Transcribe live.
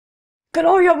Can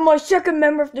I have my second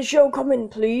member of the show come in,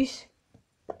 please?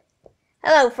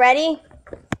 Hello, Freddy.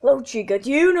 Hello, Chica. Do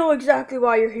you know exactly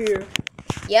why you're here?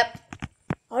 Yep,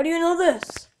 How do you know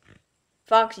this?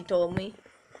 Foxy told me.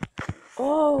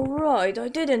 Oh, right. I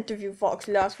did interview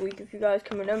Foxy last week, if you guys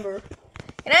can remember.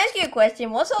 Can I ask you a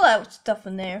question? What's all that stuff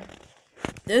in there?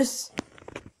 This?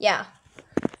 Yeah.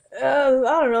 I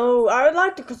don't know. I would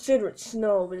like to consider it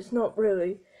snow, but it's not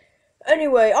really.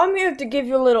 Anyway, I'm here to give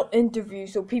you a little interview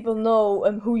so people know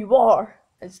who you are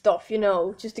and stuff,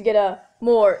 just to get a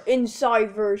more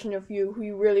inside version of you, who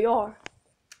you really are.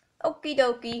 Okie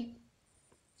dokie.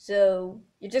 So,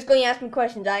 you're just going to ask me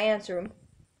questions, I answer them.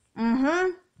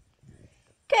 Mm-hmm.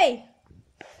 Okay.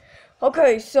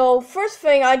 Okay, so first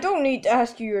thing, I don't need to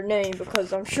ask you your name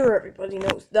because I'm sure everybody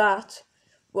knows that.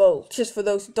 Well, just for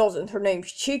those who doesn't, her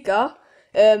name's Chica.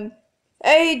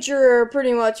 Age,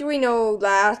 pretty much, we know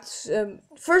that.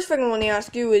 First thing I want to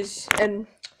ask you is,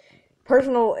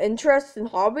 personal interests and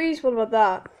hobbies? What about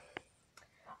that?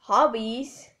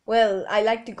 Hobbies? Well, I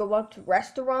like to go out to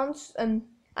restaurants, and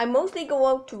I mostly go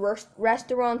out to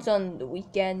restaurants on the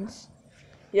weekends.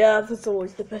 Yeah, that's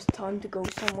always the best time to go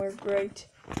somewhere great.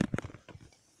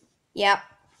 Yep.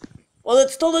 Well, it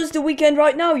still is the weekend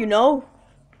right now, you know.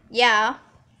 Yeah.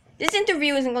 This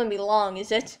interview isn't going to be long,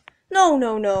 is it? No,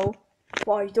 no, no.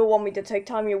 Why, you don't want me to take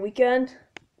time your weekend?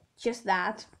 Just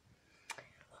that.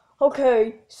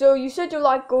 Okay, so you said you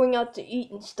like going out to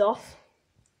eat and stuff.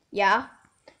 Yeah.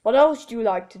 What else do you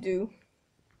like to do?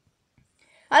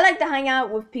 I like to hang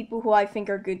out with people who I think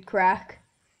are good crack.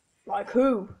 Like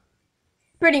who?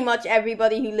 Pretty much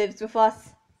everybody who lives with us.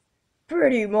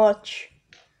 Pretty much.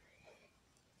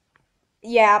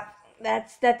 Yeah,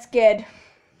 that's good.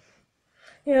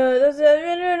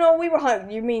 Yeah, we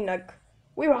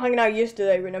were hanging out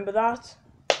yesterday, remember that?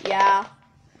 Yeah.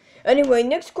 Anyway,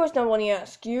 next question I want to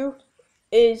ask you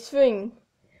is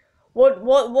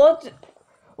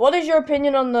what is your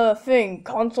opinion on the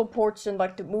console ports and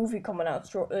like the movie coming out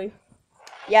shortly?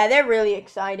 Yeah, they're really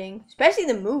exciting, especially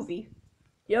the movie.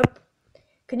 Yep.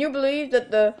 Can you believe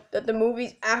that the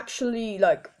movie's actually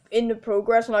like in the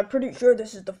progress, and I'm pretty sure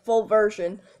this is the full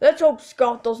version. Let's hope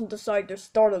Scott doesn't decide to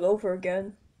start it over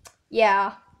again.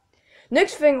 Yeah.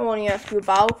 Next thing I want to ask you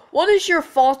about, what is your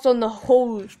thoughts on the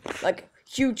whole like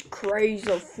huge craze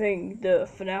of the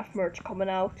FNAF merch coming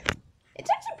out? It's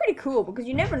actually pretty cool because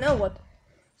you never know what's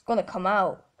gonna come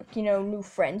out. Like, new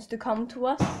friends to come to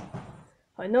us.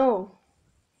 I know.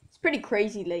 It's pretty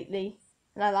crazy lately,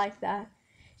 and I like that.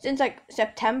 Since like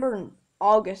September and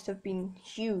August have been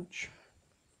huge.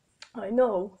 I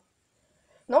know.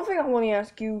 Another thing I want to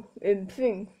ask you,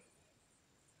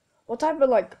 what type of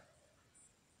like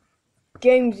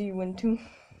games are you into?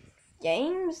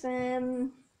 Games, I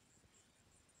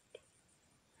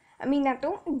mean, I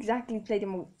don't exactly play the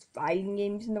most fighting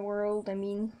games in the world. I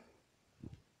mean,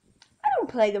 I don't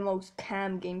play the most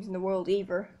cam games in the world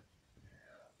either.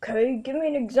 Okay, give me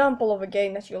an example of a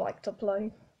game that you like to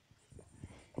play.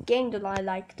 A game that I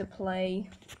like to play,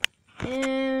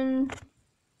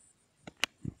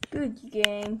 good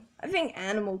game. I think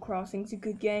Animal Crossing's a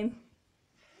good game.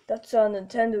 That's a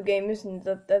Nintendo game, isn't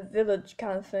it? That village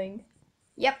kind of thing.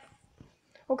 Yep.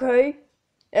 Okay.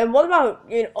 And what about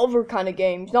other kind of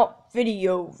games? Not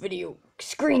video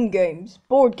screen games,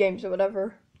 board games or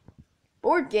whatever.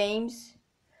 Board games?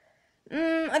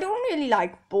 I don't really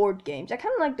like board games. I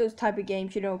kind of like those type of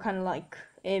games, kind of like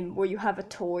where you have a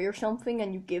toy or something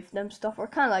and you give them stuff, or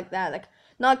kind of like that. Like,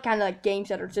 not kind of like games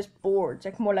that are just boards,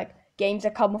 like more like games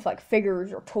that come with like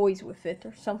figures or toys with it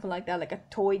or something like that. Like a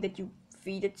toy that you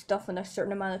feed it stuff in a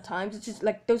certain amount of times. It's just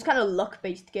like those kind of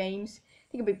luck-based games.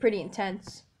 I think it'd be pretty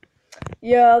intense.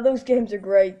 Yeah, those games are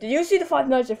great. Did you see the Five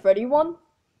Nights at Freddy one?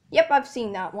 Yep, I've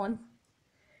seen that one.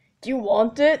 Do you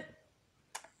want it?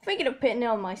 Thinking of putting it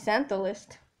on my Santa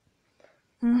list.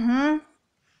 Mm-hmm.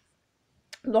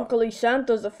 Luckily,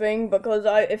 Santa's a thing, because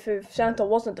if Santa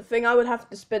wasn't a thing, I would have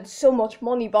to spend so much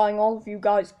money buying all of you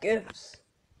guys gifts.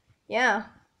 Yeah.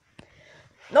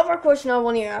 Another question I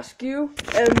want to ask you,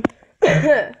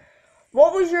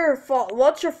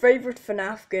 what's your favorite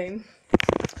FNAF game?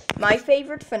 My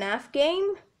favorite FNAF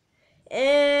game?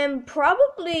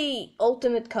 Probably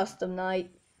Ultimate Custom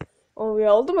Night. Oh yeah,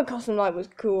 Ultimate Custom Night was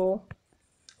cool.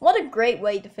 What a great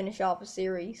way to finish off a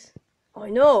series. I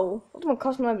know, Ultimate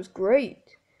Custom Night was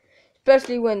great.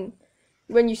 Especially when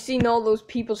you seen all those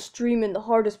people stream in the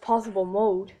hardest possible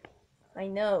mode. I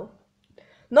know.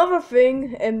 Another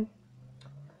thing,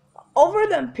 other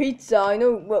than pizza, I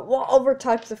know, what other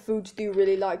types of foods do you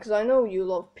really like? Because I know you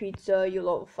love pizza, you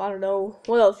love, I don't know,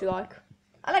 what else you like?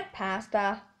 I like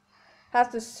pasta.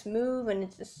 Pasta's smooth and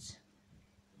it's just...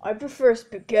 I prefer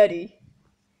spaghetti.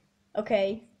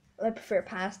 Okay, I prefer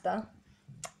pasta.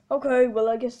 Okay, well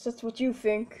I guess that's what you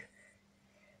think.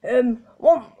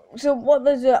 What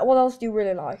else do you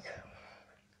really like?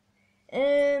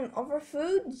 Other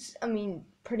foods? I mean,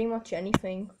 pretty much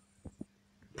anything.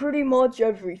 Pretty much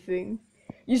everything.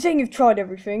 You saying you've tried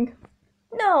everything?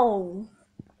 No,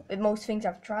 but most things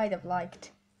I've tried I've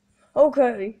liked.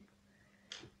 Okay.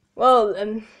 Well,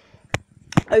 I'm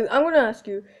gonna ask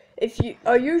you,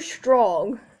 are you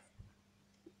strong?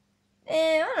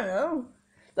 I don't know.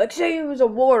 Like, say it was a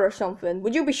war or something,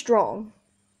 would you be strong?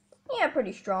 Yeah,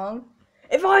 pretty strong.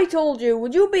 If I told you,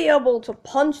 would you be able to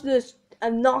punch this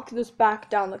and knock this back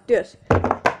down like this?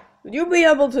 Would you be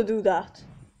able to do that?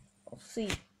 We'll see.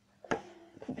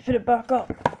 Put it back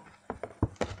up.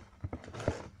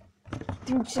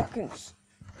 2 seconds.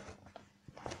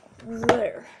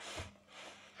 There.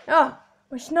 Ah,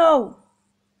 my snow.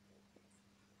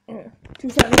 2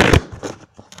 seconds.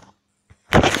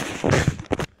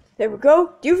 There we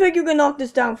go. Do you think you can knock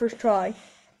this down first try?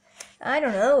 I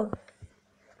don't know.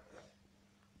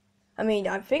 I mean,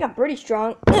 I think I'm pretty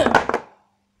strong.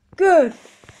 Good.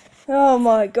 Oh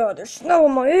my god, there's snow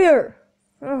in my ear.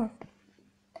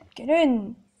 Get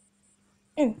in.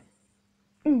 Here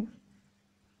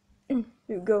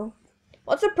you go.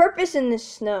 What's the purpose in this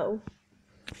snow?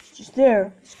 It's just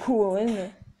there. It's cool, isn't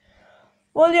it?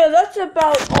 Well, yeah, that's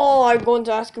about all I'm going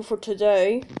to ask you for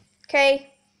today.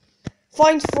 Okay.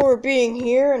 Thanks for being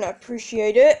here, and I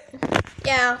appreciate it.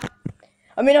 Yeah.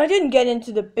 I mean, I didn't get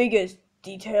into the biggest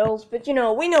details, but you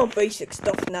know, we know basic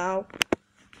stuff now.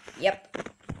 Yep.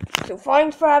 So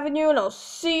thanks for having you, and I'll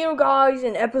see you guys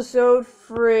in episode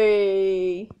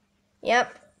 3.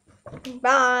 Yep.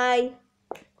 Bye.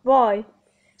 Bye.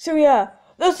 So yeah,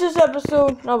 that's this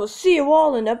episode, and I will see you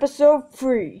all in episode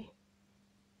 3.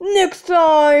 Next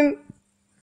time!